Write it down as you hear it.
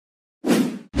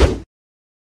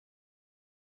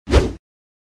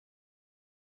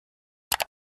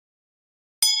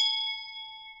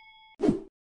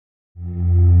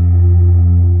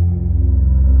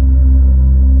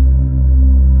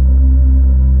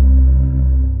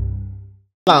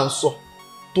là ń sọ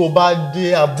tó bá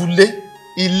dé abúlé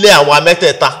ilé àwa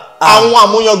mẹ́tẹ̀ẹ̀ta àwọn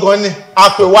àmúyangàn ni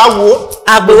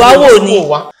àpèwáwò ni.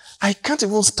 I can't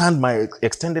even stand my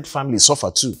extended family suffer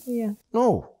too. Yeah.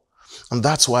 No. And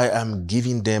that's why I'm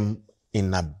giving them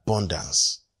in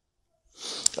abundance.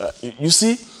 You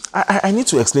see, I need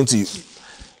to explain to you.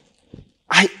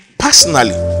 I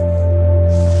personally...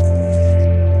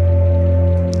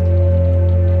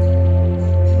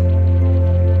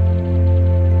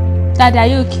 Dad, are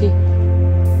you okay?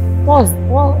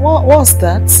 What's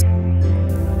that?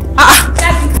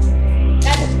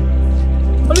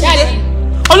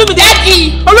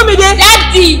 Daddy!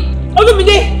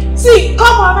 Olumide! See,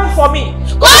 come on for me.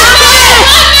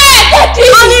 Daddy!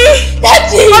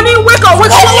 Honey, wake up!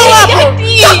 What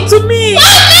happened? Talk to me.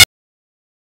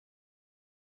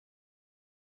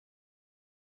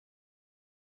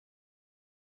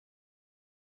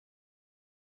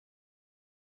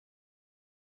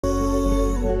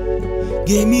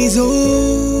 Give me so,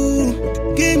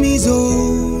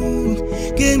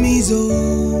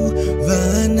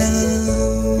 Vanna.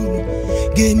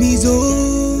 Give me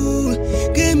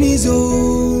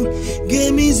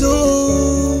so,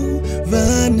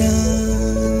 Vanna.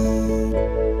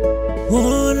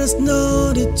 What does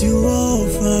know that you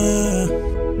offer?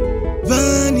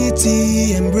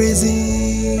 Vanity, embrace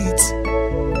it.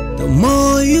 The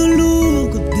more you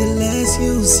look, the less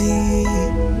you see.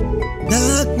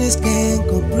 Darkness can't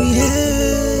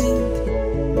comprehend.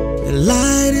 The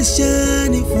light is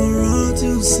shining for all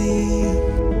to see.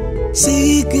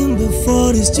 Seeking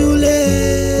before it's too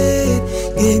late.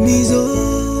 Give me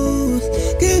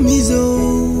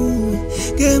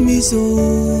so,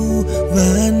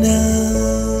 Vanna.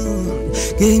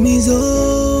 Give me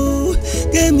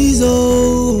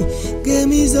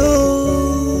so,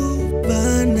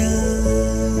 Vanna.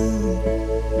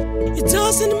 It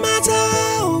doesn't matter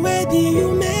where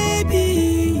you may be.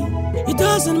 It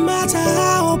doesn't matter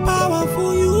how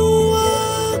powerful you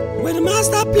are. When the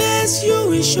master bless you,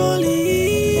 will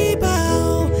surely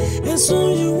bow. And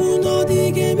soon you will know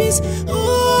the game is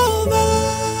over.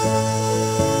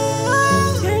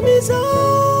 Give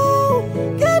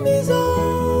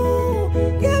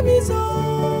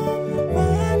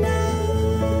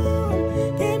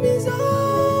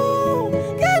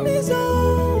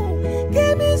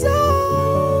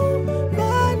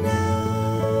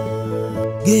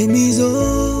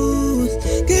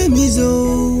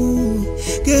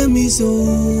me so,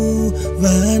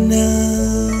 Vanna.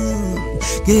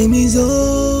 Give me so,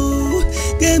 Vanna.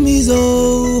 Give me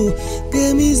so, Vanna.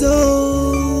 Give me so,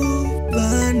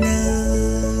 Vanna.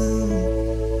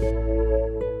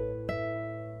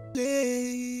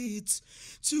 Late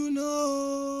to know.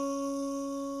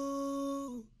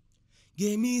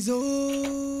 Give me so,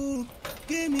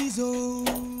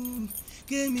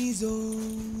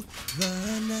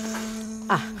 Vanna.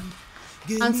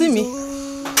 Àǹtí mi,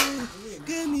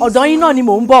 ọ̀dọ̀ yín náà ni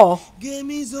mò ń bọ̀.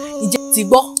 Ìjẹ́ ti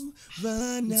gbọ́.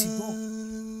 Ti gbọ́.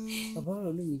 Bàbá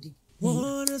ọ̀rọ̀ ló yìí dé.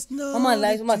 Wọ́n máa ń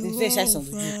láyé tó máa ti fẹ́ ṣàìsàn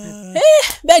lójú.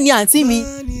 Bẹ́ẹ̀ ni àǹtí mi,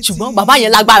 ṣùgbọ́n bàbá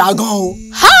yẹn lágbára gan o.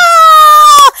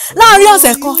 Láàárín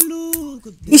ọ̀sẹ̀ kan,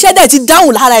 iṣẹ́ dẹ̀ ti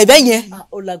dáhùn lára ẹ̀ bẹ́ẹ̀ yẹn.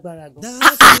 Ó lágbára gan.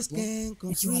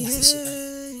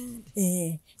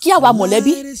 Kí àwa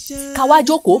mọ̀lẹ́bí ká wá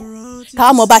jókòó ká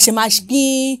wá mọ bá ṣe máa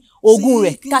pín ogún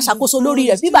rẹ̀ ká ṣàkóso lórí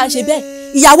rẹ̀ bí bá ń ṣe bẹ́ẹ̀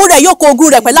ìyàwó rẹ̀ yóò kó ogún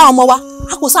rẹ̀ pẹ̀lú àwọn ọmọ wa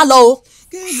a kò sá lọ o.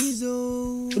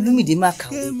 Olúmídé máa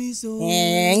kàwé.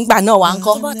 Ńgbà náà wà ń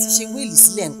kọ́. Tó bá ti ṣe wéèlì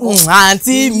sílẹ̀ ńkọ́.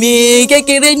 Àǹtí mi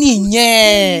kékeré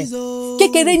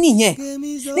nìyẹn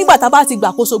nígbà tá a bá ti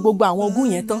gbàkóso gbogbo àwọn ogún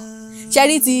yẹn tán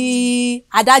ṣẹ́rí ti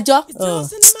adájọ́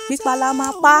pípa la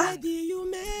máa pa.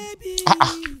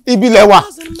 Ibi lẹ wà.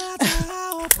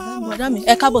 Bọ̀dá mi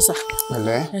ẹ káàbọ̀ sà.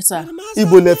 Pẹ̀lẹ́. Ẹ sà.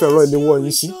 Ibo lẹ fẹ̀rọ ìléwọ́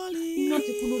yín sí. Iná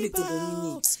ti kú lórí tòdò mi ni.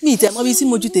 Mi ì tẹ̀ mọ́ bí tí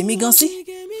mo ju tèmi gan sí.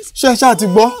 Ṣé ẹ ṣáà ti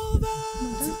gbọ́?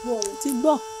 Ti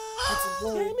gbọ́.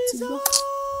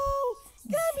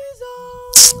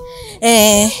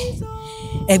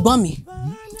 Ẹ̀gbọ́n mi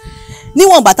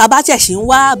níwọ̀n bàtà bá tẹ̀ ṣe ń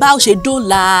wá bá ó ṣe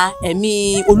dóòlà ẹ̀mí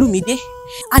Olúmídé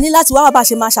a ní láti wá bá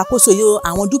ṣe máa ṣàkóso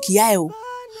àwọn dúkìá ẹ̀ o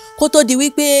kó tó di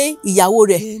wípé ìyàwó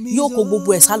rẹ̀ yóò kó gbogbo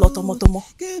ẹ̀ sá lọ tọmọtọmọ.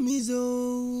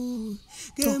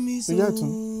 Ìyá ìtún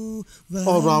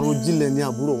ọ̀rọ̀ àròjinlẹ̀ ni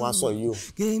àbúrò wa sọ yìí o.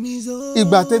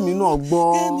 Ìgbà tèmi náà gbọ́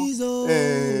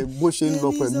bó ṣe ń lọ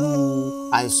pẹ̀lú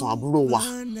àìsàn àbúrò wa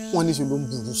wọ́n ní ṣe ló ń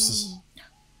burú sí i.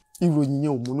 Ìròyìn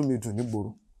yẹn ò múnú mi dùn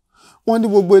nígboro. Wọ́n ní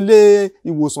gbogbo ilé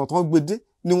ìwòsàn tán gbedé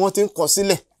ni wọ́n ti ń kọ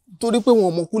sílẹ̀ torí pé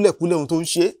wọn mọ kúlẹ̀kúlẹ̀ ohun tó ń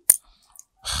ṣe.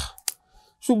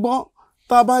 Ṣùgbọ́n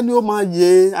tá a bá ní ó máa yẹ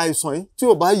àìsàn yìí tí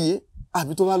ò bá yẹ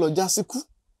àbí tó bá lọ já síkú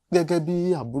gẹ́gẹ́ bí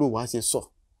àbúrò wa ṣe sọ.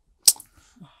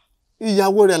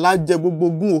 ìyàwó rẹ̀ la jẹ gbogbo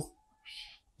ogún o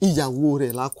ìyàwó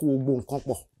rẹ̀ la kó gbogbo nǹkan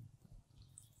pọ̀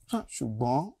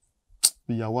ṣùgbọ́n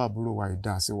ìyàwó àbúrò wa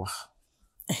ìdá sí wa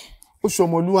ó ṣe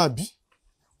ọmọlúwàbí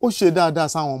ó ṣe dáadáa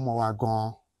sáwọn ọmọ wa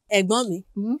gan-an. ẹ̀gbọ́n mi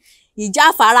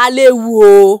ìjáfara léwu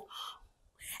o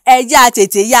ẹjẹ́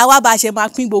àtètè ya wá bá ṣe máa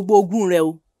pín gbogbo ogún rẹ̀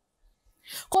o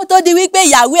kó tó di wípé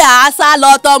ìyàwó àásá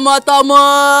lọ tọmọtọmọ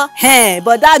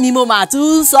bọ̀dá mi mo mà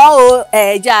tún sọ o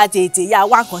ẹjẹ́ àtètè ya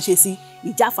wá nǹkan ṣe sí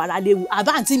ìjáfara léwu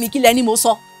àbáǹtí mi kí lẹ ní mo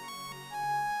sọ.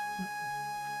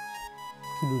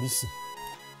 kí ló rí sí.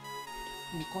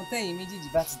 nǹkan tẹ̀yìn méjèèjì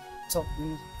bá ti tọ́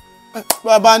nínú.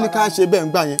 bàbá ní ká ṣe bẹ́ẹ̀ ń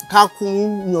gbà yẹn ká kún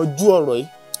yanjú ọ̀rọ̀ yìí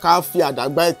ká fi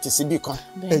àdàgbà ẹ̀tì síbì kan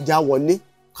ẹja wọlé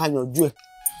ká yanjú ẹ̀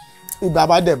ìgbà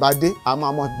bá dẹ̀ bá dé a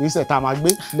máa mọ ìgbésẹ̀ tá a máa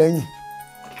gbé lẹ́yìn.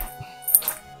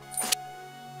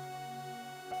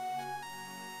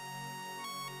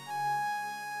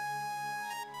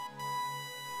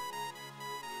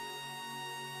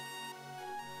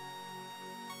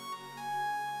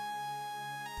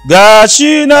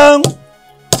 Gashi nan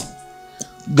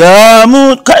ga mu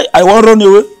kai I wan run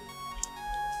away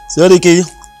sai da ke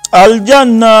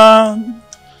aljanna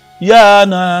ya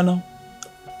nana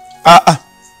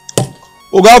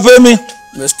Oga Femi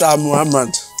Mr. Muhammad,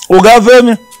 Oga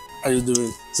Femi how you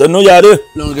doing? sannu yare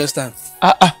Longest time.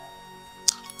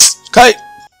 kai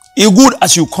e good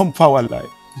as you come power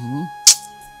line.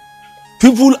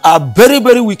 People are very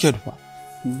very wicked.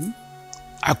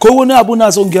 Akwai wani abu na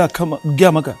son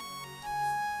gaya maka.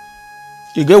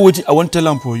 You get what I want to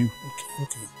tell him for you.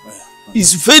 Okay.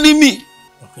 He's failing me.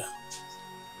 Okay.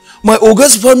 My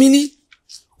August family,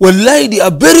 wallahi, they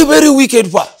are very, very wicked.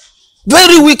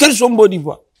 Very wicked somebody.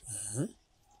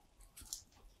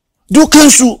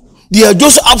 They are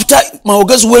just after my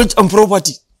August wealth and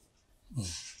property.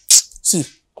 See,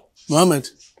 Muhammad,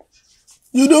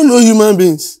 you don't know human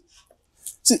beings.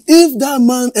 See, if that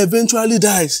man eventually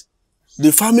dies,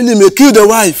 the family may kill the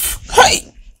wife. Hi.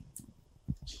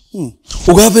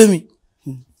 Oga Femi.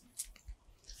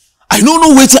 I don't know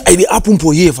what I happen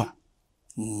for here.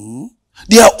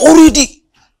 They are already,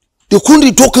 they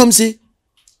couldn't talk and say,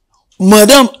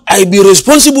 Madam, I be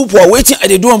responsible for waiting I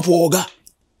do am for Oga.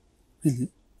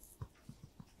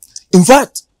 In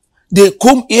fact, they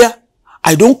come here,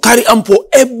 I don't carry am for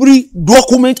every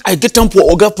document I get am for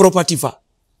Oga property.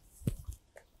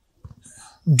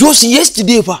 Just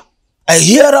yesterday, I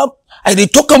hear am, I dey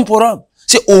talk am for am.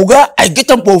 Say, Oga, I get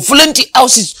am for plenty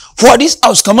houses. For this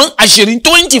house, come on, ashirin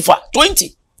 20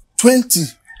 20. 20.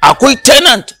 Akwai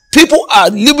tenant. People are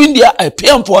living there. I pay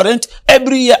them for rent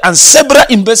every year and several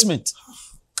investments.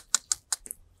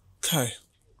 Okay.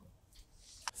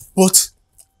 But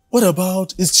what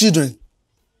about his children?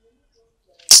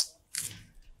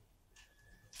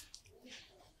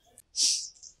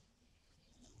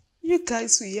 You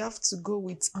guys will have to go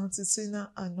with Auntie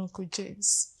Tina and Uncle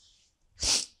James.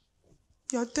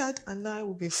 Your dad and I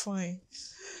will be fine.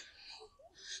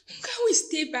 Can we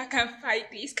stay back and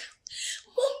fight this?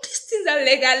 Mom, these things are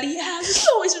legally hard. We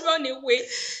always run away.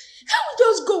 Can we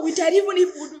just go with that even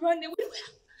if we would run away?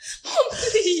 Mom,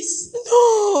 please.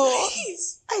 No.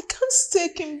 Please. I can't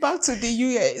take him back to the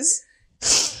US.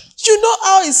 You know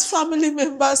how his family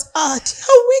members are. They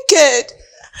are wicked.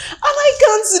 And I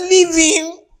can't leave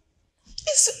him.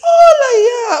 It's all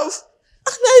I have.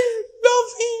 And I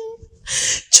love him.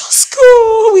 Just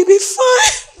go. We'll be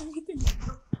fine.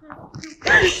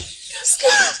 Just go.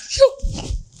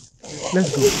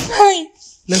 Let's go. Hi.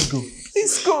 Let's go.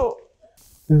 Let's go.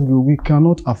 Let's go. We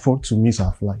cannot afford to miss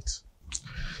our flight.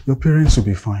 Your parents will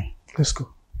be fine. Let's go.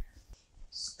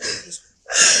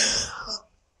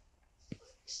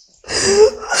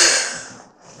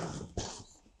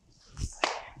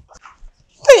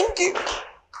 Thank you.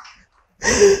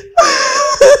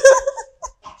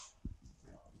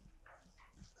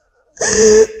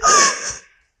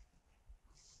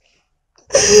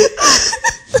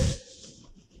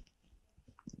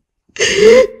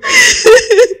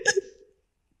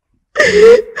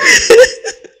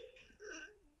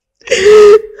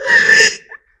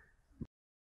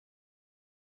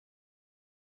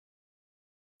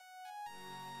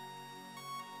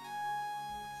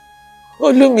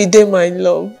 Olumide, my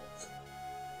love.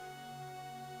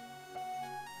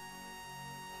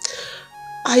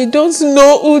 I don't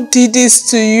know who did this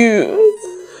to you.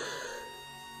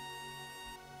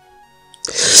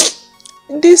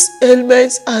 This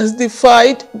ailment has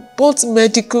defied both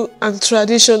medical and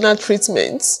traditional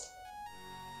treatments.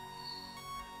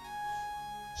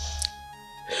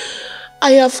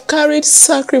 I have carried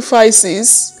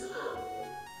sacrifices,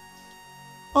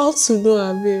 all to no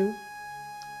avail.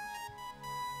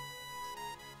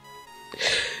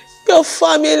 Your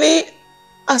family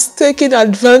has taken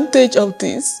advantage of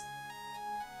this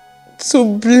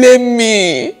to blame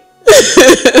me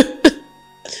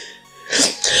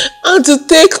and to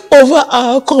take over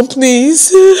our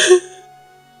companies.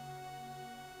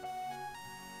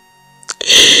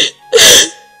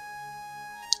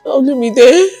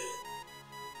 Olumide,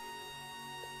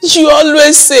 you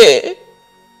always say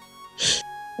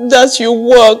that you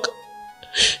work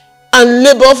and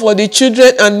labor for the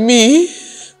children and me,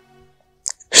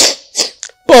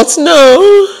 but now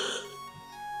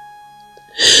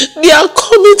they are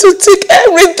coming to take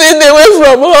everything away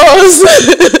from us.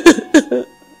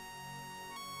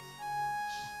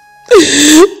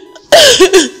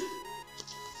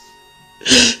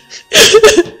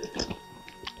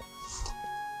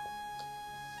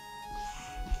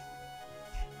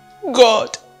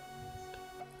 God,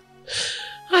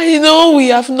 I know we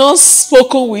have not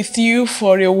spoken with you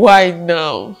for a while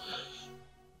now.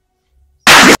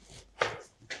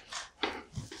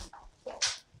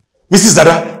 Mrs.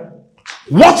 Dada,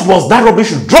 what was that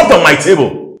rubbish you dropped on my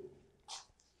table?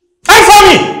 Answer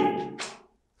me!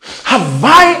 Have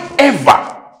I ever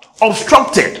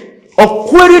obstructed or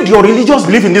queried your religious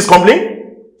belief in this company?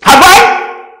 Have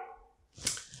I?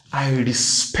 I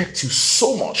respect you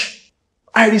so much.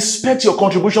 I respect your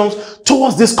contributions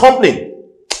towards this company.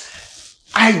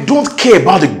 I don't care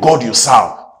about the God you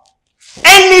serve.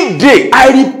 Any day, I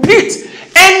repeat,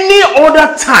 any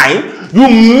other time you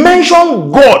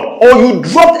mention God or you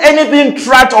dropped anything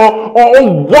trash or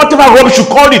whatever rubbish you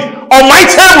call it on my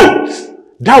table,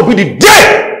 that will be the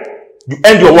day you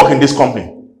end your work in this company.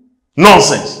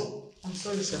 Nonsense. I'm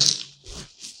sorry, sir.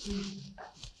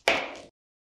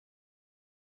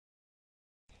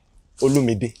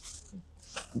 Olumide,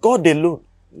 God alone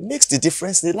makes the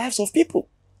difference in the lives of people.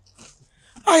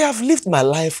 I have lived my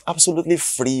life absolutely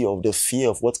free of the fear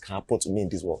of what can happen to me in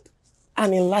this world.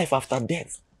 And in life after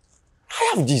death,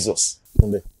 I have Jesus.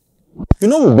 You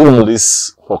know we've been on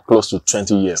this for close to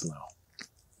 20 years now.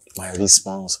 My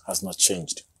response has not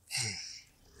changed.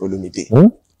 Olumide,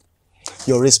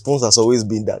 your response has always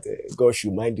been that God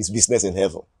should mind his business in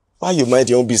heaven. Why you mind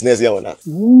your own business here on earth?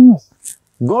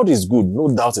 God is good, no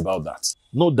doubt about that.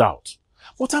 No doubt.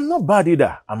 But I'm not bad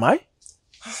either, am I?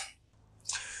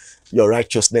 Your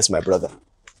righteousness, my brother,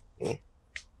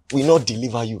 will not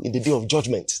deliver you in the day of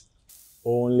judgment.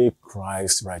 Only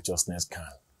Christ's righteousness can,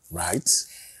 right?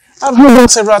 I've heard that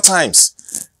several times.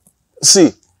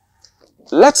 See,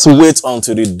 let's wait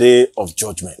until the day of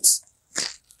judgment,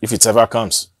 if it ever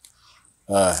comes.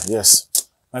 Yes,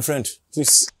 my friend,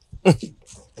 please.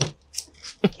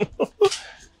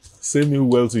 Say me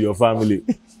well to your family.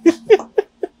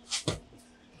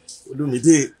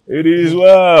 It is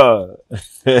well.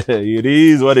 It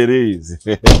is what it is.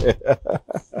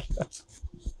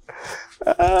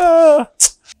 But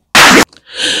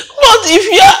if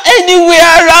you are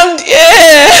anywhere around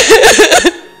here,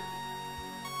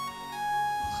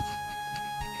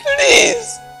 please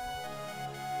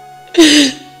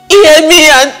hear me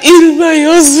and heal my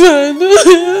husband.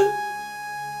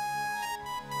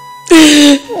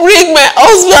 Bring my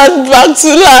husband back to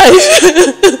life.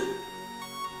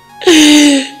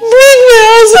 Bring my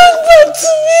husband back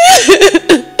to me.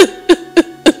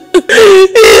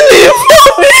 Heal him for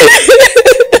me.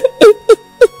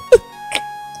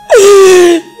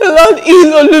 Lord,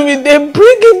 heal Olumide,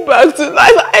 bring him back to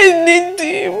life. I need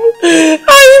him.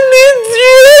 I need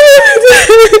you.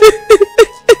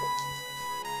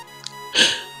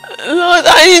 Lord,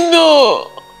 I know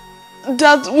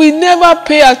that we never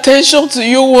pay attention to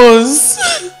you once.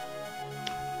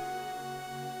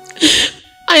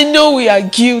 I know we are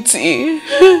guilty.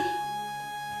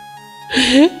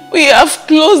 We have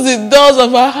closed the doors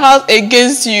of our heart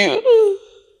against you.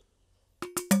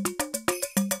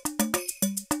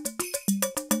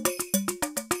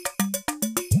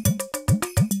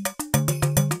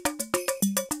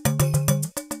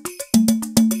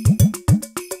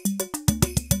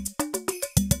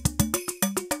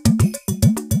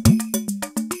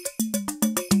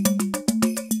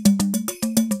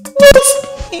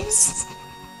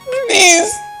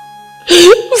 Please,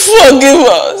 forgive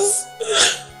us.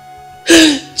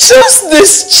 Just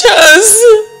this chance.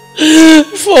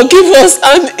 Forgive us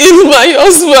and heal my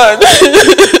husband.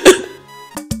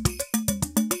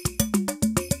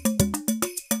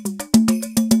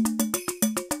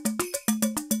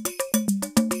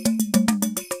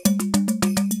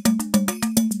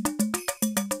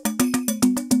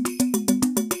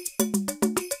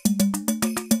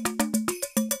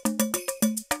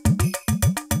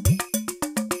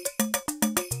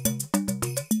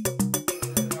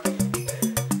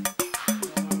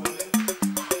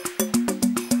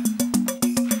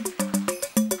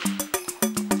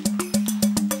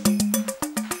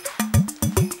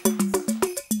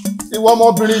 ìwọ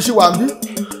ọmọbìnrin ṣì wà ń bí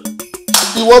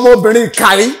ìwọ ọmọbìnrin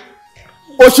kárí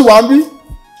ó ṣì wà ń bí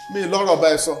mi lọ́rọ̀ bá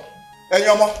ẹ sọ ẹ̀yin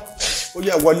ọmọ ó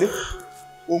yẹ wọlé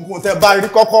ogun tẹ bá rí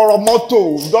kọ́kọ́rọ́ mọ́tò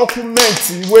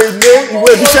dọ́kúmẹ́ǹtì ìwé ilé ìwé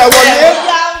ibiṣẹ́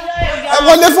ẹ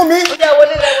wọlé fún mi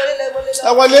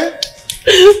ẹ wọlé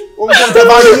ogun tẹ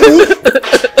bá rí mú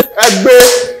ẹ gbé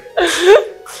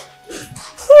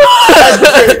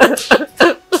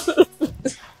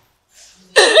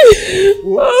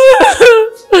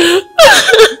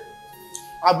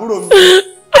àbúrò mi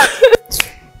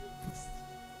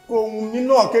ohun mi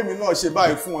náà kémi náà ṣe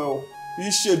báyìí fún ẹ o kì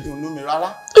í ṣe dùnnú mi rárá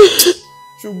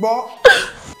ṣùgbọ́n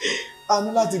a ní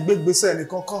láti gbé gbèsè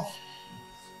nìkankan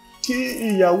kí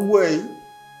ìyàwó ẹ yìí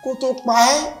kó tó pa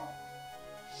ẹ́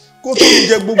kó tó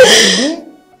jẹ gbogbo ogún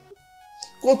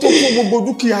kó tó kó gbogbo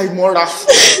dúkìá ìmọ̀ra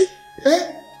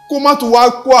kó má tún wá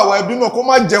kó àwa ẹbí náà kó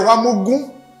má jẹ wá mógún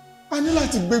a ní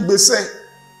láti gbé gbèsè.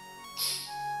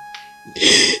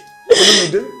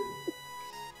 Olúmídé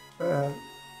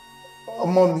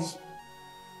ọmọ mi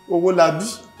Owólabí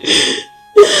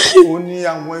ó ní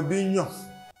àwọn ẹbí yàn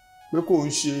pé kò ń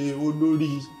ṣe olórí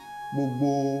gbogbo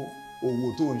òwò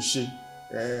tó ń ṣe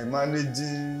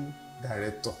managing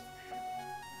director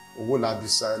Owólabí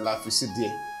la fi sí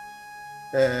díẹ̀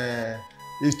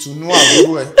ìtùnú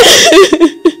àbúrò ẹ̀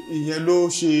ìyẹn ló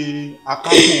ṣe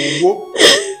akápò owó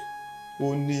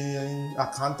ó ní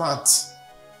accountant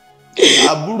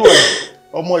àbúrò ẹ̀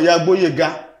ọmọ ìyá Gbóyèga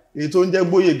èyí tó ń jẹ́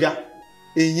Gbóyèga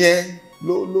ìyẹn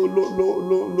ló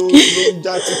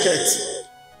já tíkẹ́ẹ̀tì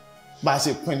bá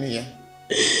ṣe pín nìyẹn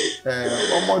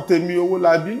ọmọ tèmi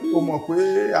Owólabí ó mọ̀ pé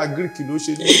agiriki ló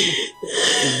ṣe nínú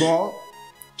ṣùgbọ́n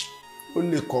ó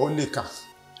lè kọ́ ó lè kà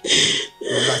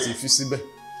ló láti fi síbẹ̀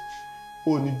ó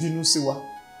ní bínú sí wa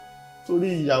torí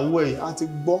ìyàwó ẹ̀ á ti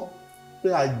gbọ́ pé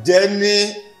àjẹ́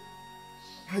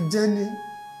ni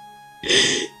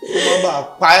ó má bàa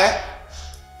pa ẹ́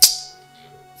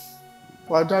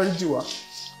wà dáríjì wá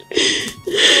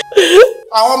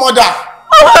àwọn ọmọdà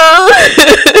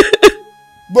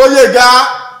Gbóyèga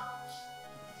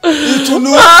Ìtùnú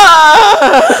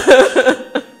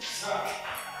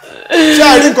ṣé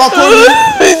àrí nǹkan tó ní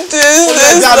ó lè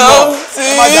dá lọ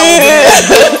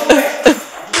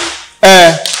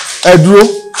ẹ dúró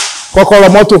kọ́kọ́rọ́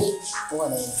mọ́tò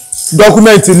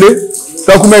dọ́kúmẹ́ǹtì ilé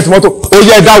dọ́kúmẹ́ǹtì mọ́tò ó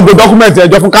yẹ ẹ̀dá gbogbo dọ́kúmẹ́ǹtì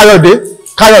ẹjọ́ fún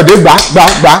Káyọ̀dé gbà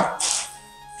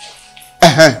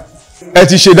ẹ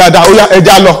ti ṣe dáadáa ó yá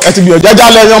ẹja lọ ẹ ti gbìyànjú ẹja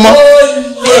lọ ẹyán mọ́.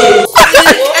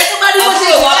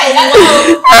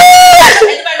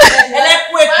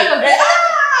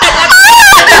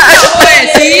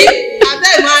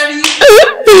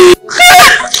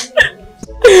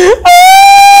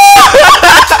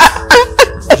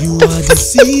 You are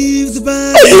deceived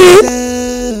by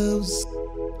yourselves.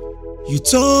 You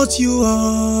thought you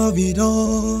have it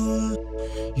all.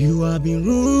 You have been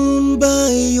ruled by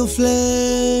your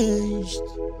flesh.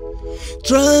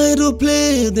 Try to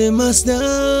play the master.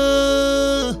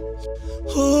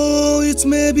 Oh, it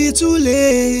may be too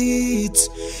late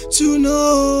to know.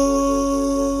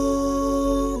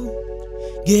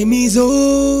 Game is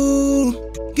over.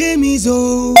 Game is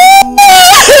over.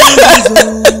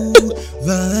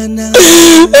 Vanna.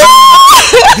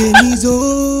 Game is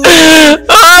over.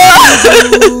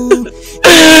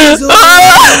 Game is over.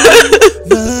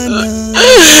 Vanna.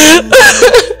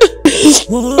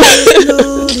 One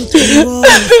love to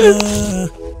offer.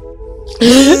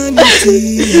 Vanity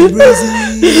embraces.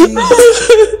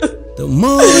 The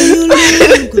more you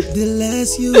look, the less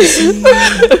you see.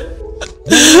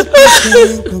 Darkness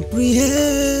can't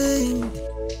comprehend.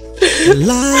 The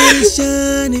light is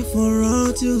shining for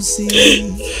all to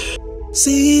see.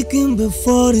 Seeking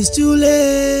before it's too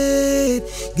late.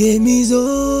 Game is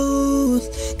old.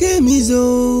 Game is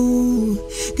old.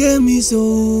 Game is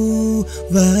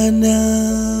over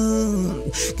now.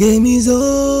 Game is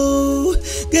old.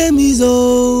 Game is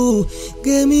old.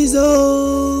 Game is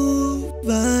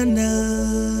over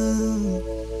now.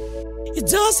 It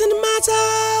doesn't matter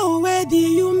how ready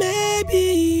you may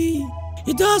be.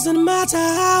 It doesn't matter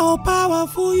how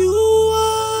powerful you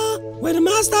are. When the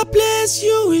master plays,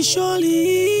 you will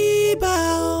surely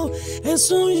bow, and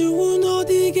soon you will know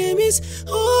the game is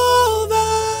over.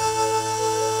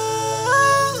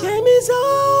 Game is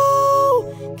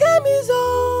over. Game is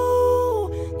over.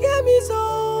 Game is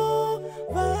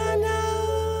over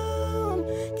now.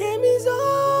 Game is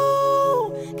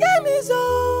over. Game is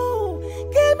over.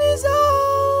 Game is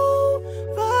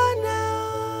over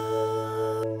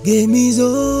now. Game is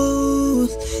over.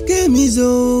 Game is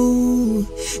over.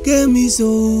 Game is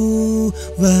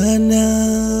over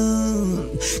now.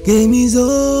 Game is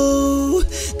over.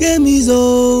 Game is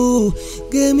over.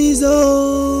 game is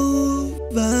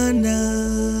over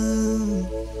now.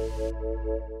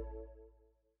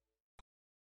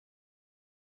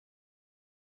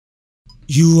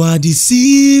 You are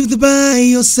deceived by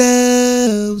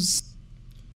yourselves.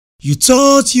 You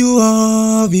thought you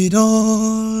have it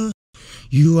all.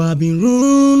 You have been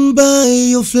ruined by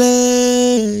your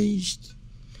flesh.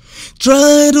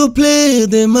 Try to play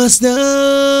the master.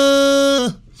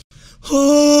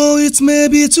 Oh, it may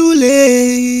be too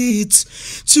late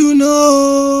to know.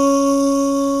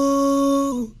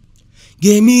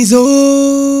 Game is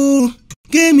over.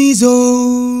 Game is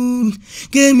over.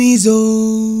 Game is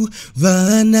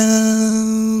over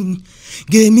now.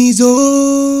 Game is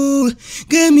over.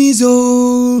 Game is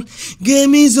over.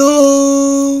 Game is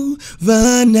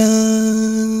over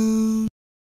now.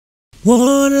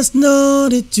 What has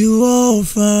nothing to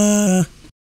offer?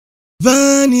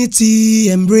 Vanity,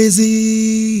 embrace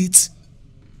it.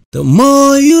 The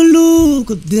more you look,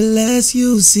 the less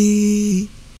you see.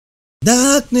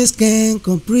 Darkness can't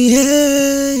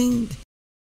comprehend.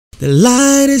 The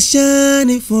light is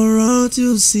shining for all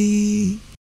to see.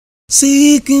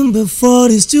 Seeking before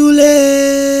it's too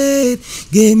late.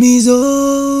 Game is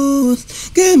over.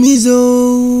 Game is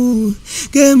over.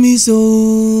 Game is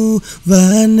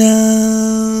over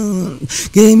now.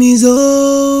 Game is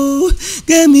over.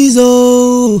 Game is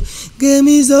over. Game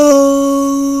is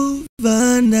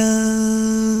over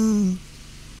now.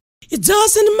 It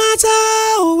doesn't matter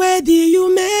how ready you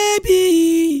may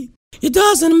be. It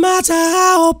doesn't matter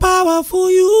how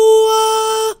powerful you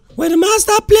are. When the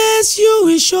master plays, you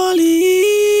will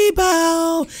surely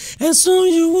bow, and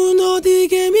soon you will know the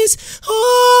game is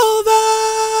over.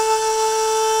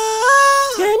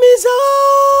 Game is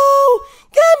over.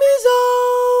 Game is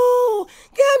over.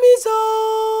 Game is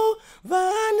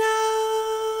over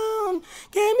now.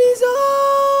 Game is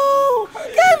over.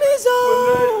 Game is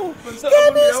over.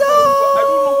 Game is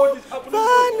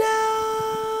over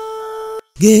now.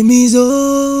 Game is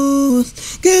over.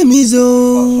 Game is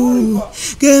over.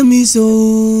 Game is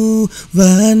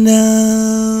over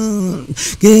now.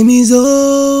 Game is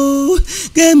over.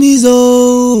 Game is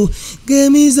over.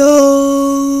 Game is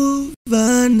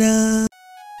over now.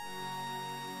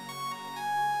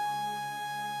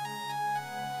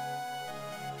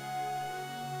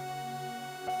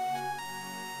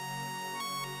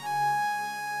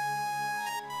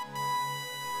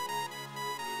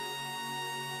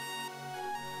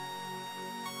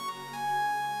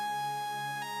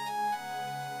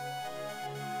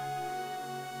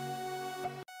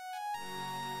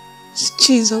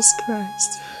 Jesus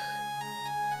Christ,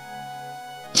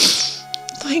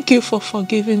 thank you for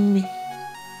forgiving me.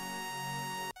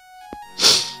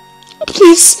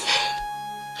 Please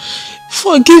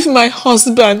forgive my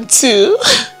husband too.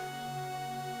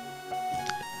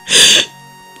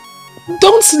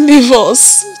 Don't leave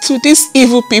us to these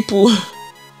evil people.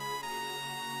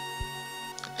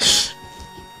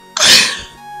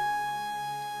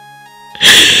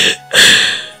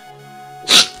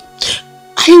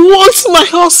 I want my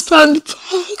husband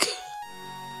back.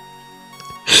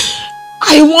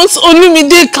 I want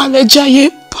Olumide Kalejaye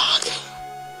back.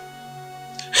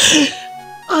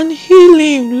 And heal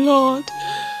him, Lord.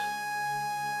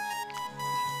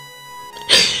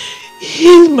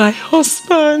 Heal my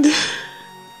husband.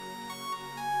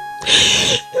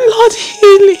 Lord,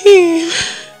 heal him.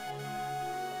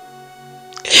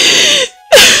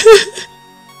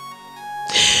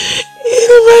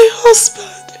 Heal my husband.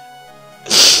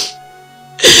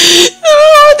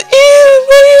 Lord, heal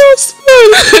my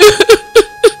husband.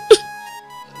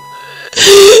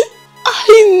 I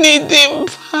need him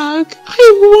back. I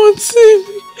want him.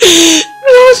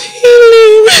 Lord, heal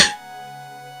him.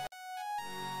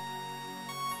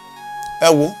 Ẹ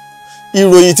wo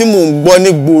ìròyìn tí mò ń gbọ́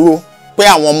ní gbòòrò pé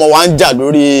àwọn ọmọ wa ń jà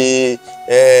lórí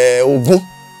ogún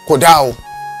kò dáa o.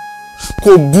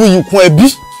 Kò bu ikùn ẹbí.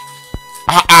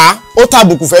 Ó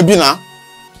tàbùkù fẹ́ bí náà.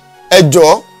 Ẹ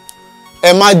jọ̀ọ́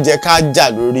ẹ má jẹ́ ká jà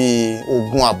lórí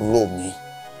ogún àbúrò mi.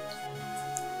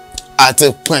 Àti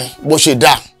pín bó ṣe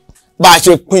dá. Bá a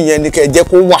ṣe pín yẹn ni kẹ́ jẹ́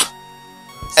kó wà.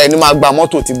 Ẹni máa gba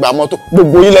mọ́tò ti gba mọ́tò.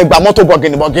 Gbogbo yín lẹ gba mọ́tò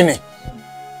bọ̀gìnì.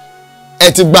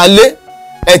 Ẹ ti gbalé,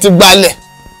 ẹ ti gbalẹ̀.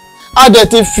 A dẹ̀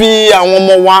ti fi àwọn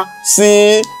ọmọ wa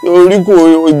sí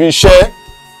oríkò ibi iṣẹ́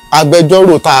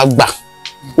agbẹjọ́rò tá a gbà.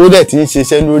 Ó dẹ̀ ti ń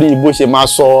ṣiṣẹ́ lórí bó ṣe máa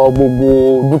sọ gbogbo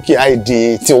dúkìá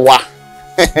ìdí tiwa.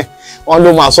 Wọ́n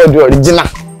ló máa sọ di original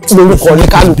lórúkọ ní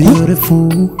kálukú. Beautiful,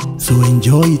 so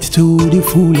enjoy it to the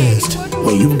fullest.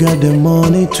 When you've got the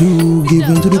money to give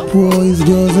into the poor is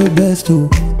just the best too.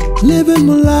 Living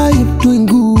my life, doing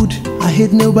good. I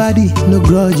hate nobody, no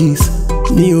grudges.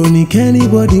 Me only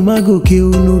anybody ma go kill,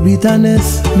 no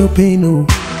bitterness, no pain, no.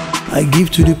 I give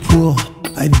to the poor,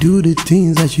 I do the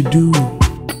things I should do.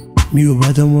 Me o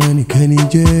bata money can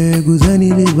je go zani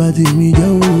le bati mi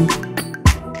jawo.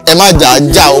 Ẹ má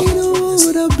jà o.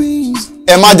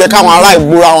 Ẹ má jẹ́ káwọn ará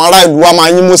ìgboro àwọn ará ìlú wa máa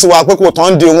yín mú sí wa pé kò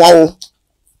tán di wọn o.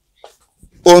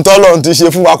 Ohun t'Ọlọ́run ti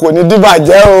ṣe fún wa kò ní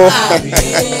dìbàjẹ́ o.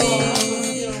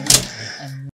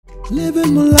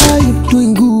 Living my life,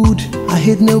 doing good. I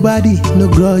hate nobody, no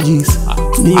grudges.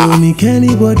 Me only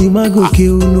anybody ma go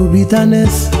kill, no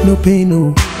bitterness, no pain,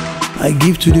 no. I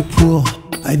give to the poor,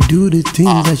 I do the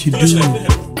things I should do.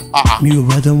 Me o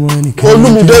bata money can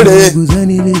go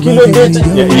zani le bati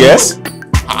mi jawo. Yes.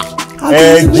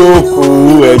 Ẹ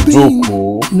jókòó.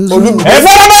 Ẹ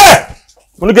fọlọ́mọ́.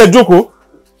 Mo ní kẹ́ jókòó.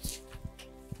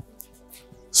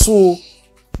 So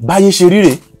báyé ṣe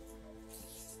ríre.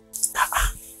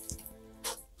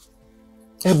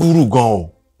 Ẹ burú gan o.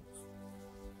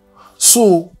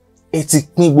 So ẹ ti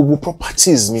pín gbogbo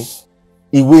properties mi,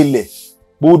 ìwé ilẹ̀,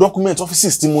 gbogbo document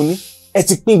offices tí mo ní, ẹ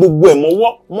ti pín gbogbo ẹ̀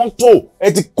mọ́wọ́, mọ́tò,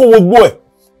 ẹ ti kó gbogbo ẹ̀.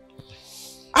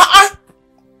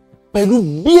 Pẹ̀lú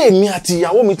bí èmi àti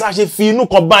ìyàwó mi tá ṣe fi inú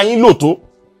kan bá yín lò tó,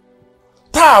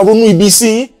 tá ronú ibi sí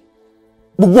yín,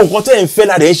 gbogbo nǹkan tẹ́ ń fẹ́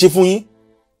lára ẹ̀ ṣe fún yín,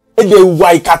 ẹ dẹ̀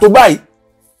wà ìkà tó báyìí.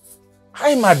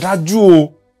 Àì mà dájú o.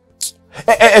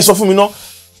 Ẹ sọ fún mi ná,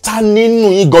 ta nínú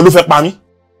yín gan ló fẹ́ pa mí?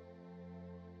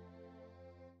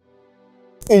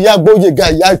 Ìyá Gbóyèga,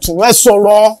 ìyá Ìtùnú, ẹ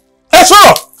sọ̀rọ̀. Ẹ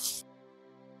sọ̀rọ̀.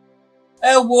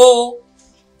 Ẹ wo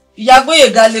ìyá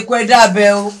Gbóyèga lè kọ ẹ̀dá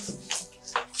abẹ o.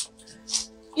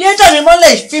 Yé tọ̀ mí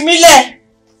mọ́lẹ̀, fi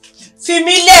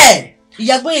mí lẹ̀.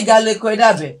 Ìyá Gbóyèga lè kọ ẹ̀dá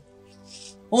abẹ.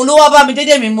 Òun ló wá bá mi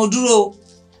dédé mi mo dúró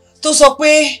tó sọ pé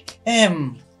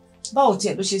báwo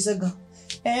tiẹ̀ ló ṣe sẹ́gan.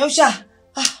 Ó ṣá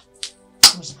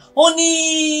ó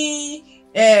ní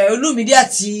Olúmídé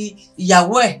àti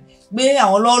ìyàwó ẹ̀ gbé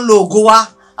àwọn lọ lo ògo wa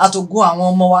àtògùn àwọn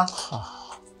ọmọ wa.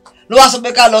 Ló wá sọ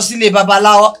pé ká lọ sílé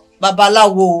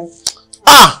babaláwo.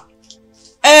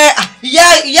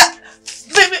 Ìyá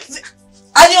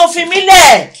a ní òfin mi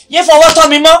lẹ̀ yé fọwọ́ tọ́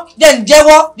mi mọ́ jẹ́ ń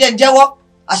jẹ́wọ́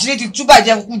àṣírí ti túbà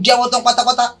jẹ́ kúkú jẹ́wọ́ tán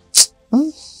pátápátá.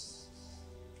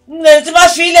 Nílẹ̀ tí bá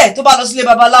fi ilẹ̀ tó bá lọ sílé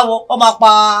babaláwo ó máa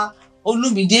pa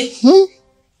Olúmídé.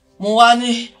 Mo wá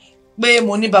ní pé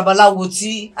mo ní babaláwo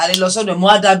tí a lè lọ sọ́dọ̀ mo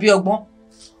á dàbí ọgbọ́n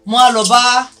mo á lọ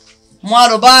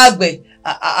bá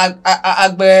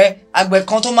àgbẹ̀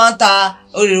kan tó máa ń ta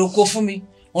orè oko fún mi.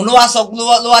 Òun ló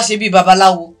wá ṣe bí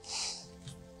babaláwo.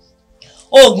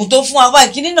 Oògùn tó fún wa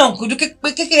báyìí kíní náà kò dú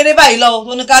kékeré báyìí lọ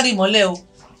tó ní ká rí ìmọ́lẹ̀ o.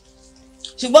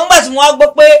 Ṣùgbọ́n nígbà tí mo wá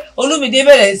gbọ́ pé Olúmídé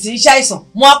bẹ̀rẹ̀ sí ṣàìsàn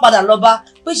mo wá padà lọ bá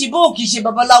pé ṣe bó kìí ṣe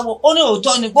babaláwo. Ó ní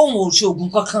òótọ́ ni pé òun ò ṣe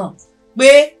oògùn kankan, pé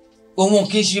òun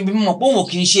kìí ṣe bí mọ̀ pé òun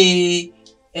kìí ṣe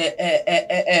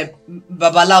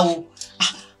babaláwo.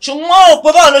 Ṣùgbọ́n wọ́n rò pé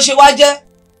báwo ló ṣe wá jẹ́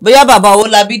bóyá bàbá owó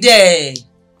labí dẹ̀.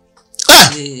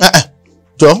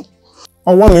 Jọ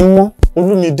ọwọ́ mi mọ́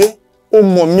Olúmídé, ó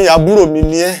mọ̀ mí, àbúrò mi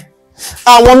ni ẹ́.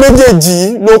 Àwọn méjèèjì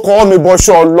ló kọ́ mi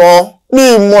bọ́ṣọ lọ, mi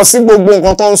mọ̀ sí gbogbo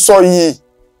nǹkan tó ń sọ yìí.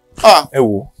 Ẹ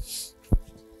wò,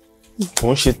 kò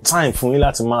ń ṣe time fún yín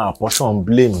láti máa apportion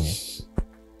blame mi.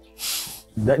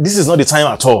 This is not the time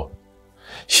at all.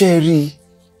 Ṣé rí,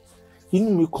 inú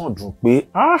mi kàn dùn pé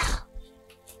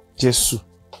Jésù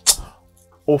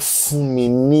ó fún mi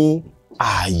ní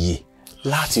ààyè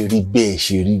láti rí bẹ́ẹ̀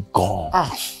ṣe rí gan-an.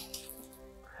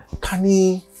 Ká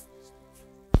ní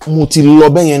mo ti lọ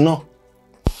bẹ́yẹn náà,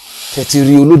 tẹ́ ti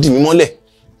rí olódì mi mọ́lẹ̀,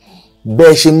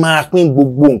 bẹ́ẹ̀ ṣe máa pín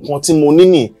gbogbo nǹkan tí mo ní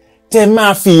nì, tẹ́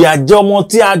máa fi ìyà jẹ ọmọ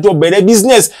tí a jọ bẹ̀rẹ̀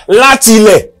business láti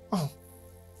ilẹ̀.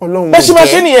 Bẹ́ẹ̀ ṣe máa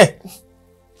ṣe nìyẹn.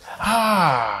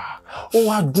 Ó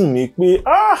wá dùn mí pé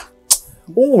ó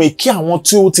wù mí kí àwọn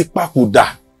tí ó ti papòdà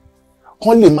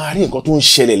kán lè máa rí nǹkan tó ń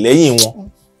ṣẹlẹ̀ lẹ́yìn wọn.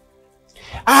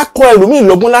 A kọ́ ẹlòmíì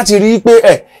lọ́gbọ́n láti rí pé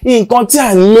nǹkan tí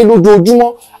à ń lé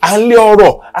lójoojúmọ́, à ń lé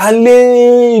ọrọ̀, à ń lé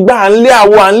igbá, à ń lé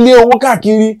àwọ̀, à ń lé owó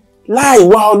káàkiri láì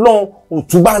wá Ọlọ́run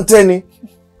òtún bá ń tẹ́ni.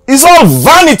 It's all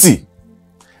vanity.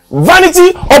 Vanity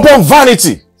upon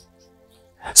vanity.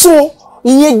 So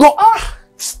ìyẹn gan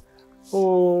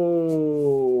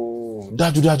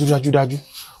dájú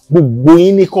gbogbo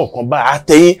yín ní kọ̀ọ̀kan bá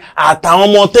àtẹ̀yìn àtàwọn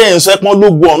ọmọ tẹ́ ń sọ ẹpọ́n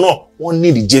lógo ọ̀nà wọ́n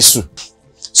nídìí Jésù.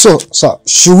 So, sir,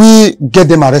 should we get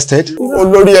them arrested?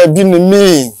 Olórí ẹbí ni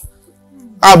mí,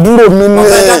 àbúrò mi ni.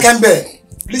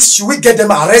 Please, should we get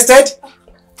them arrested?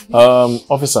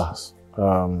 Officers,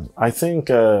 I think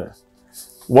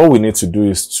what we need to do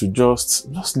is to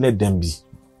just let them be.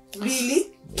 Really?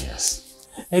 Yes.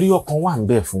 Ẹ̀rí ọkàn wà ń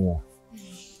bẹ fún wọn.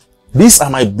 These are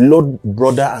my blood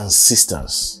brother and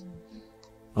sisters.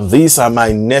 These are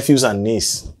my nephews and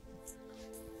niece.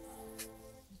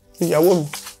 ìyàwó mi.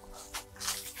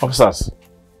 Officers,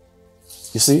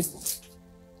 you see,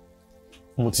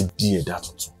 mo ti di ẹ̀dá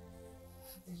tuntun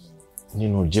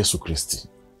nínú Jésù Kristi.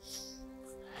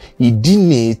 Ìdí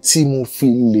nìyí tí mo fi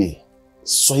lè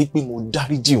sọ pé mo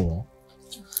dáríjì wọ́n.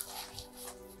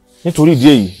 Nítorí ìdí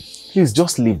èyí, please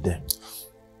just leave them.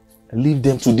 Leave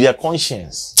them to their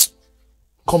conscience.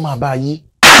 Come máa bá yí.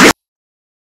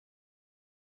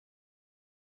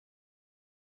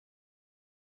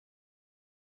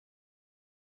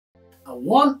 And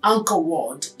one anchor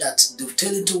word that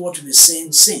dovetailing to what we've been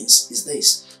saying since is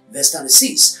this. Verse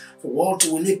 36. For what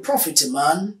will it profit a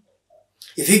man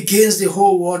if he gains the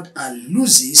whole world and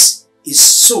loses his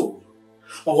soul?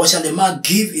 Or what shall a man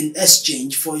give in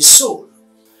exchange for his soul?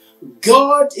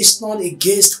 God is not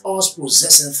against us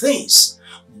possessing things.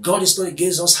 God is not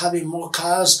against us having more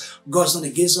cars. God is not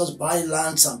against us buying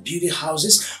lands and building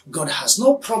houses. God has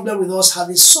no problem with us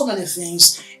having so many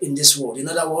things in this world. In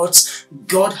other words,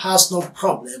 God has no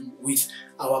problem with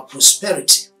our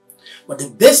prosperity. But the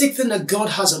basic thing that God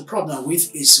has a problem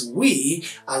with is we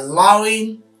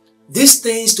allowing these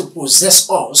things to possess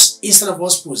us instead of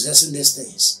us possessing these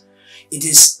things. It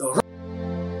is wrong.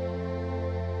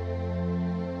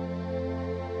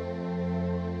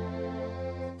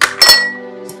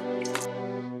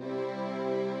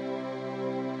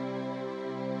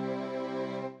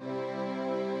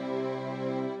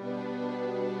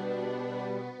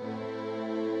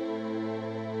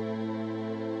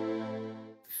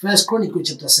 1 Chronicles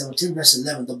chapter 17 verse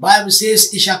 11, the Bible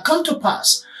says, it shall come to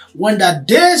pass, when the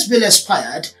days be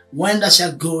expired, when thou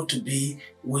shalt go to be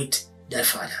with thy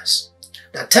fathers.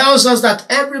 That tells us that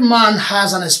every man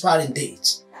has an expiring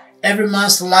date. Every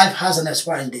man's life has an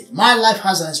expiring date. My life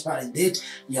has an expiring date.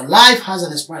 Your life has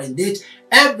an expiring date.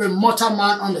 Every mortal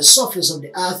man on the surface of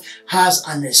the earth has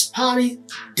an expiring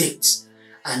date.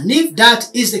 And if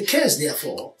that is the case,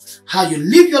 therefore, how you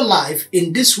live your life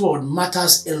in this world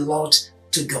matters a lot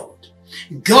to God.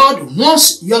 God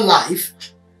wants your life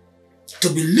to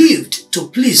be lived to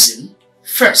please Him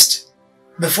first,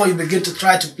 before you begin to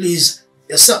try to please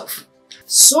yourself.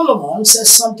 Solomon says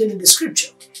something in the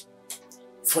scripture.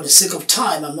 For the sake of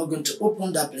time, I'm not going to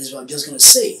open that place, but I'm just going to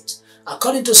say it.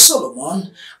 According to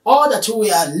Solomon, all that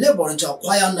we are laboring to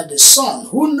acquire under the sun,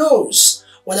 who knows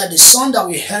whether the son that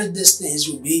will inherit these things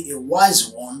will be a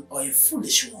wise one or a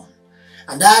foolish one.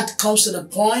 And that comes to the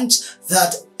point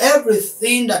that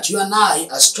everything that you and I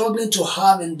are struggling to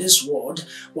have in this world,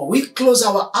 when we close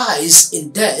our eyes in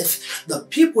death, the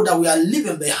people that we are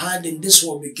leaving behind in this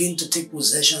world begin to take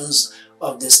possessions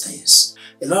of these things.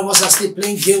 A lot of us are still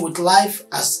playing game with life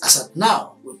as at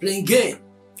now. We're playing game.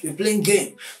 We're playing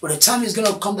game. But the time is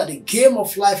going to come that the game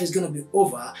of life is going to be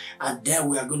over, and then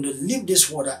we are going to leave this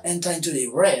world and enter into the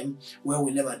realm where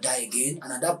we never die again.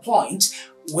 And at that point,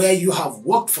 where you have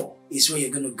worked for is where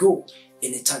you're going to go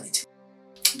in eternity.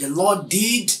 The Lord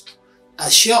did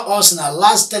assure us in our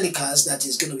last telecast that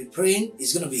He's going to be praying,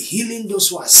 He's going to be healing those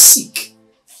who are sick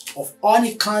of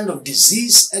any kind of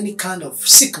disease, any kind of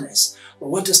sickness. But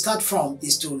where to start from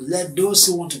is to let those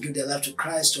who want to give their life to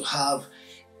Christ to have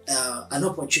an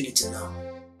opportunity now.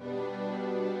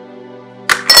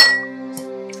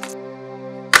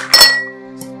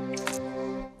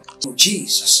 Oh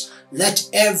Jesus, let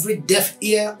every deaf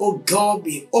ear, oh God,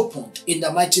 be opened in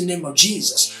the mighty name of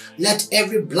Jesus. Let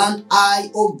every blind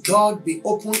eye, oh God, be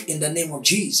opened in the name of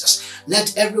Jesus.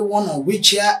 Let everyone on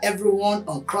wheelchair, everyone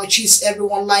on crutches,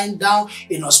 everyone lying down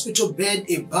in hospital bed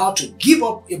about to give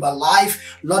up about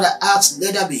life, Lord, I ask,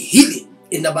 let there be healing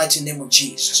in the mighty name of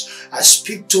Jesus. I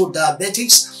speak to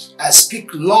diabetics. I speak,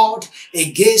 Lord,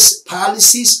 against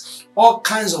paralysis, all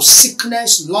kinds of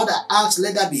sickness. Lord, I ask,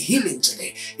 let there be healing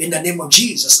today in the name of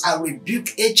Jesus. I rebuke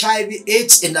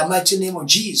HIV/AIDS in the mighty name of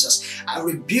Jesus. I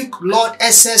rebuke, Lord,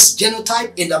 SS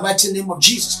genotype in the mighty name of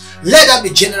Jesus. Let there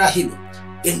be general healing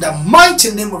in the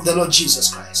mighty name of the Lord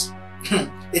Jesus Christ.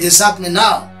 It is happening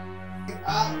now.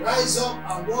 Rise up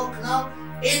and walk now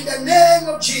in the name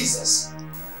of Jesus.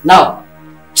 Now,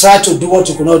 try to do what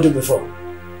you could not do before.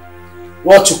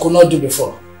 What you could not do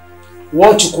before.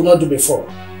 What you could not do before.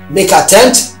 Make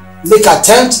attempt. Make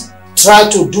attempt. Try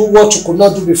to do what you could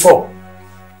not do before.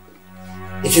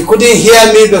 If you couldn't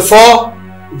hear me before,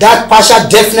 that partial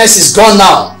deafness is gone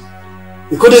now.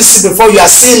 You couldn't see before, you are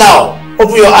seeing now.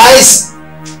 Open your eyes.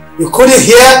 You couldn't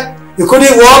hear. You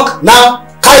couldn't walk. Now,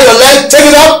 carry your leg. Take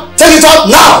it up. Take it up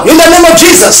now. In the name of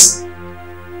Jesus.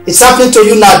 It's happening to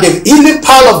you now. The healing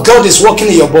power of God is working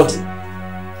in your body.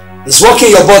 It's working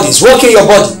in your body. It's working in your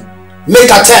body. Make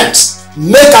attempts.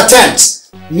 Make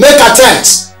attempts. Make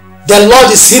attempts. The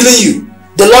Lord is healing you.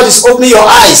 The Lord is opening your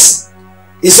eyes.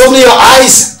 He's opening your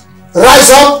eyes.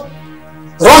 Rise up.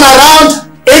 run around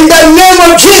in the name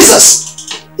of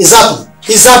Jesus. It's happening.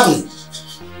 It's happening.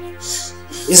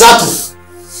 It's happening.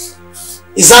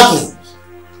 It's happening.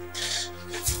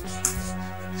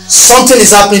 Something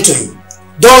is happening to you.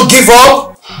 Don't give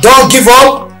up. Don't give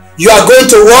up. You are going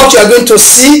to walk. You are going to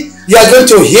see. You are going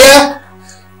to hear.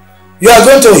 You are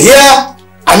going to hear.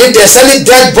 And if there's any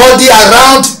dead body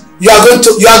around, you are going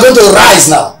to rise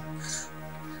now.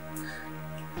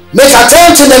 Make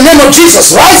attempt in the name of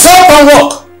Jesus. Rise up and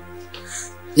walk.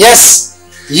 Yes.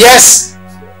 Yes.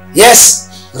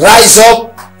 Yes. Rise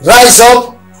up. Rise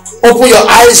up. Open your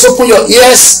eyes. Open your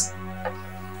ears.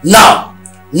 Now.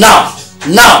 Now.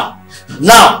 Now.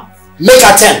 Now. Make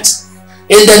attempt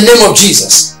in the name of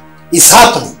Jesus. It's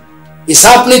happening. It's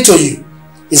happening to you.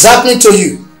 It's happening to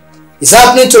you. It's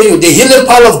happening to you. The healing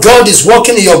power of God is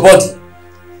working in your body.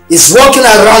 It's working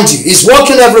around you. It's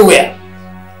working everywhere.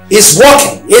 It's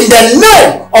working in the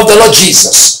name of the Lord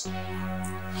Jesus.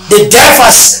 The deaf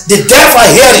are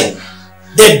hearing.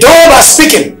 The dumb are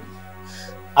speaking.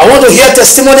 I want to hear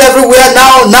testimony everywhere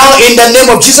now. Now in the name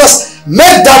of Jesus.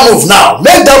 Make that move now.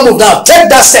 Make that move now. Take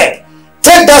that step.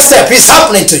 Take that step. It's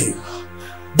happening to you.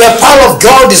 The power of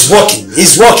God is working.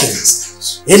 It's working.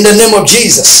 In the name of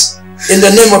Jesus. In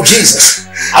the name of Jesus.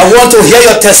 I want to hear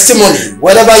your testimony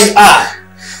wherever you are.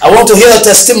 I want to hear your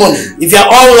testimony. If you're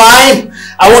online,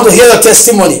 I want to hear your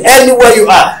testimony. Anywhere you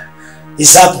are.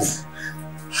 It's happening.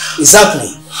 It's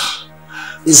happening.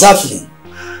 It's happening.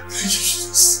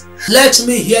 Let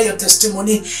me hear your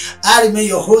testimony. I remain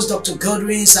your host, Dr.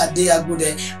 Godwyns at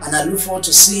Agbude, and I look forward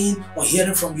to seeing or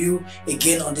hearing from you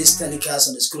again on this telecast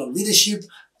on the School of Leadership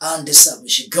and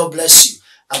Discipleship. God bless you.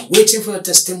 I'm waiting for your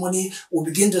testimony. We'll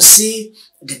begin to see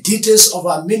the details of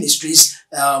our ministries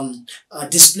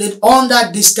displayed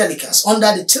under this telecast,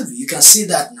 under the TV. You can see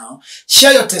that now.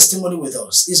 Share your testimony with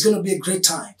us. It's going to be a great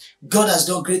time. God has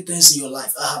done great things in your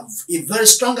life. I have a very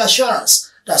strong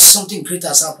assurance that something great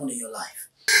has happened in your life.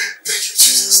 Thank you,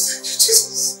 Jesus. Thank you,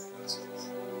 Jesus.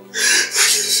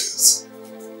 Thank you, Jesus.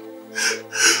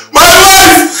 My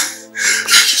wife!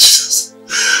 Thank you, Jesus.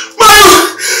 My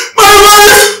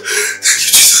wife! Thank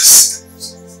you, Jesus.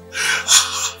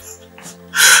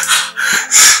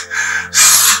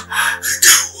 I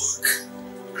can't walk.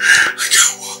 I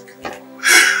can't walk.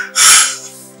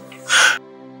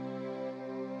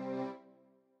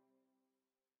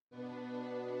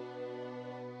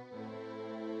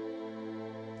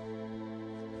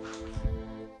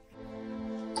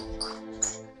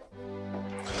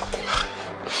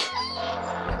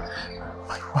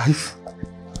 Wife.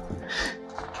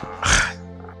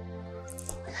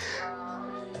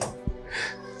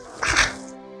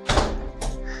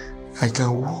 I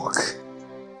can walk.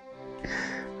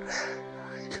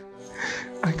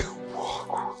 I can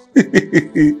walk.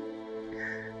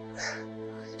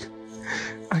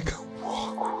 I can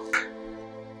walk.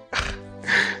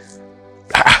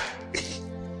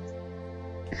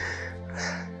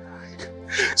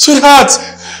 Sweetheart!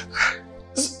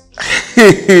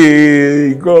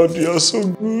 Hey, God, you're so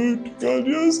good. God,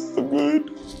 you're so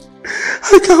good.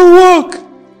 I can walk.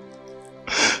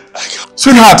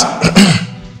 Sweetheart.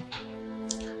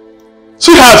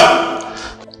 Sweetheart.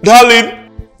 Darling.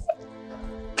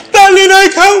 Darling, I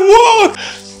can walk.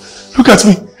 Look at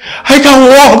me. I can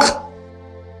walk.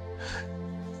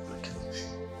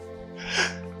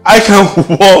 I can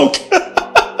walk.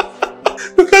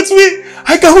 Look at me.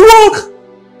 I can walk.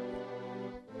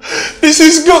 This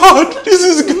is God. This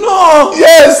is God.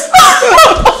 Yes.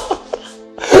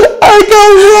 I can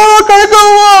walk. I can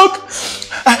walk.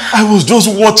 I was just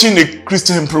watching a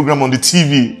Christian program on the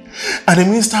TV, and the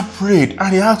minister prayed,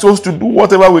 and he asked us to do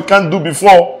whatever we can't do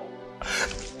before.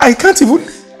 I can't even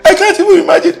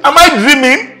imagine. Am I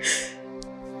dreaming?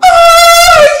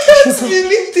 I can't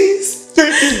believe this.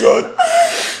 Thank you, God.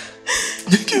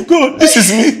 Thank you, God. This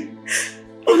is me.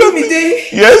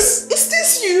 Olumide. Yes. Is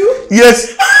this you?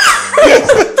 Yes. Yes.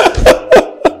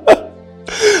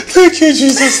 Thank you,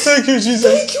 Jesus. Thank you, Jesus.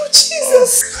 Thank you,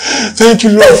 Jesus. Thank you,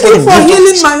 Lord, Thank you for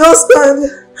healing my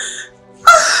husband.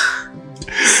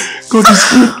 God is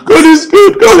good. God is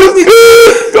good. God is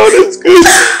good. God is good.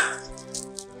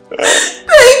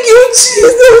 Thank you,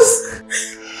 Jesus.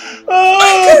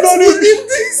 Oh, God is good.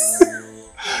 This.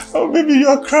 Oh, baby, you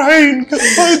are crying.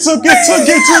 Oh, it's okay. It's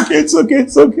okay. It's okay. It's okay.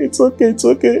 It's okay. It's okay. It's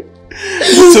okay.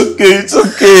 It's okay. It's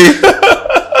okay.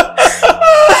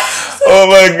 Oh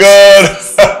my God.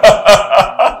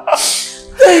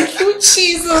 Thank you,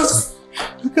 Jesus.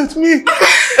 Look at me.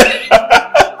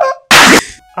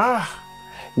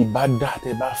 Ìbádá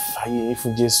tẹ́ bá fàyè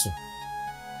fún Jésù.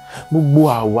 Gbogbo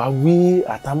àwáwí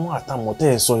àtàmọ́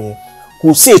tẹ́ ẹ sọ yẹn kò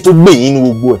sí ètò gbè yín ní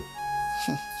gbogbo ẹ̀.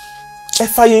 ẹ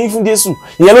fàyè yín fún Jésù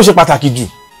ìyẹn ló ṣe pàtàkì jù.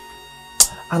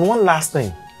 And one last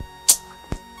thing,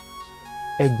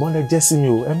 ẹ̀gbọ́n lẹ jẹ́ sí mi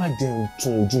o, ẹ má jẹ́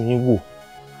tún ojú yín wò.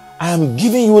 I am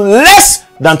giving you less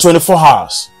than 24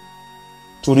 hours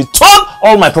to return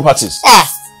all my properties.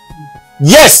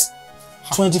 Yes,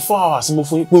 24 hours. Mo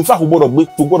fún yín, in fact, kò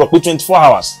gbọ́dọ̀ pé 24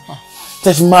 hours.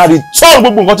 Tẹ́ fi máa return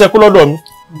gbogbo nǹkan tẹ́ kó lọ́dọ̀ mi.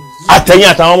 Àtẹ̀yìn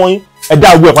àtàwọn ọmọ yín, ẹ dá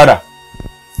gbogbo ẹ̀ padà.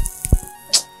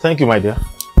 Thank you, my dear.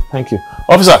 Thank you.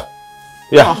 Officer.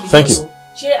 Yeah, thank you.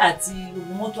 Ṣé àti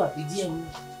gbogbo mọ́tò àbí díẹ̀ mú?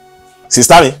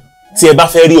 Sister mi, tí ẹ bá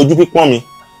fẹ́ rí ojú pípọ́n mi,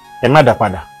 ẹ má dá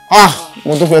padà.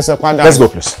 Mo tó fẹ́ ṣe padà. Let's go,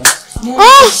 please.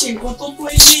 Ṣe nǹkan tó tó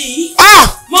eléyìí.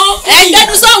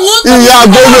 Ẹgbẹ́nu sọ̀hún. Ìyá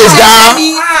Agbude ga.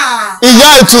 Ìyá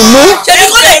ìtùnú. Ṣèbí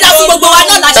kó lè dá fún gbogbo wa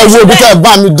náà láti ṣe. Ẹ wo ibi tẹ́ ẹ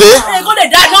bá mi dé. Kó lè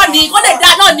dá náà ni, kó lè dá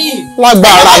náà ni.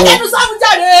 Lágbára ni. Ẹgbẹ́nu sọ̀hún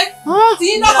jáde. Tí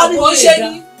iná kan ni kò ṣe ni.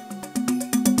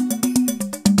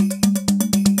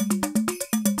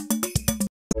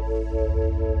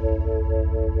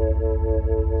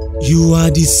 You are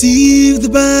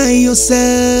deceived by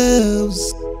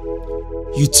yourselves.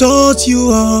 You thought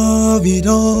you have it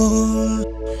all.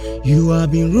 You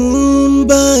have been ruled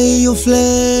by your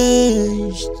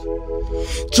flesh.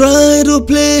 Try to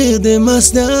play the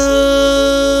master.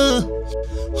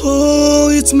 Oh,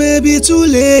 it may be too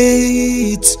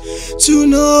late to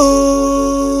know.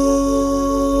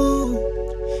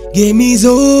 Game is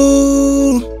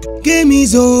over. Game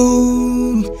is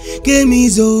over. Game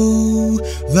is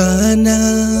over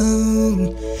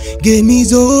now. Game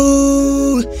is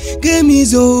over. Game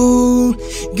is over.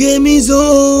 Game is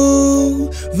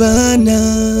over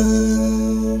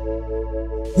now.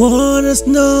 What has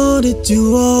nothing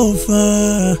to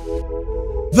offer?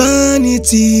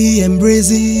 Vanity, embrace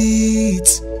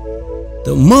it.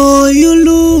 The more you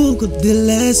look, the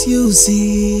less you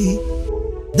see.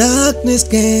 Darkness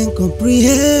can't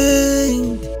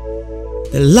comprehend.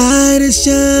 The light is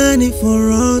shining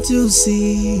for all to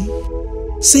see.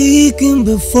 Seeking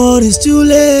before it's too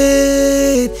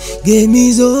late. Game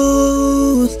is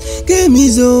over. Game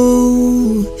is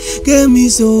over. Game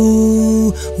is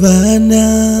over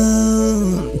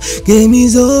now. Game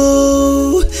is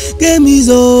over. Game is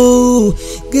over.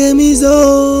 Game is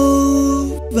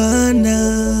over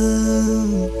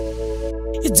now.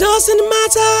 It doesn't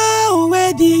matter how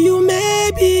ready you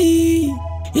may be.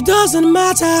 It doesn't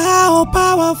matter how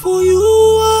powerful you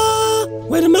are.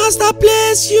 When the master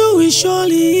plays you, will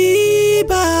surely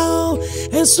bow,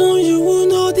 and soon you will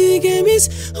know the game is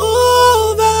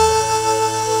over.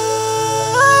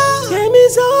 Game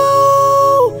is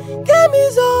over. Game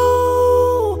is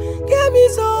over. Game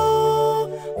is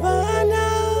over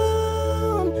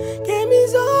now. Game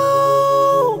is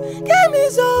over. Game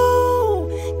is over.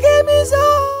 Game is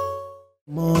over.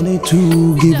 Money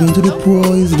to giving to the poor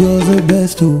is just the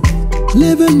best too.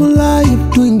 Living my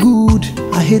life, doing good.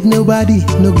 I hate nobody,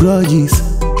 no grudges.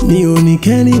 Me only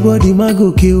anybody, my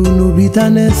go kill. No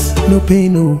bitterness, no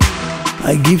pain, no.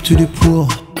 I give to the poor.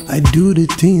 I do the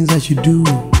things I should do.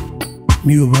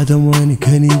 Me over the money,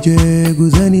 can you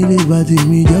goes any liberty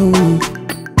me do.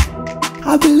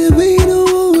 I believe in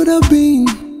who would have been.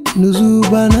 No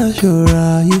Zubana sure.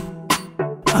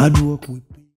 I'd walk with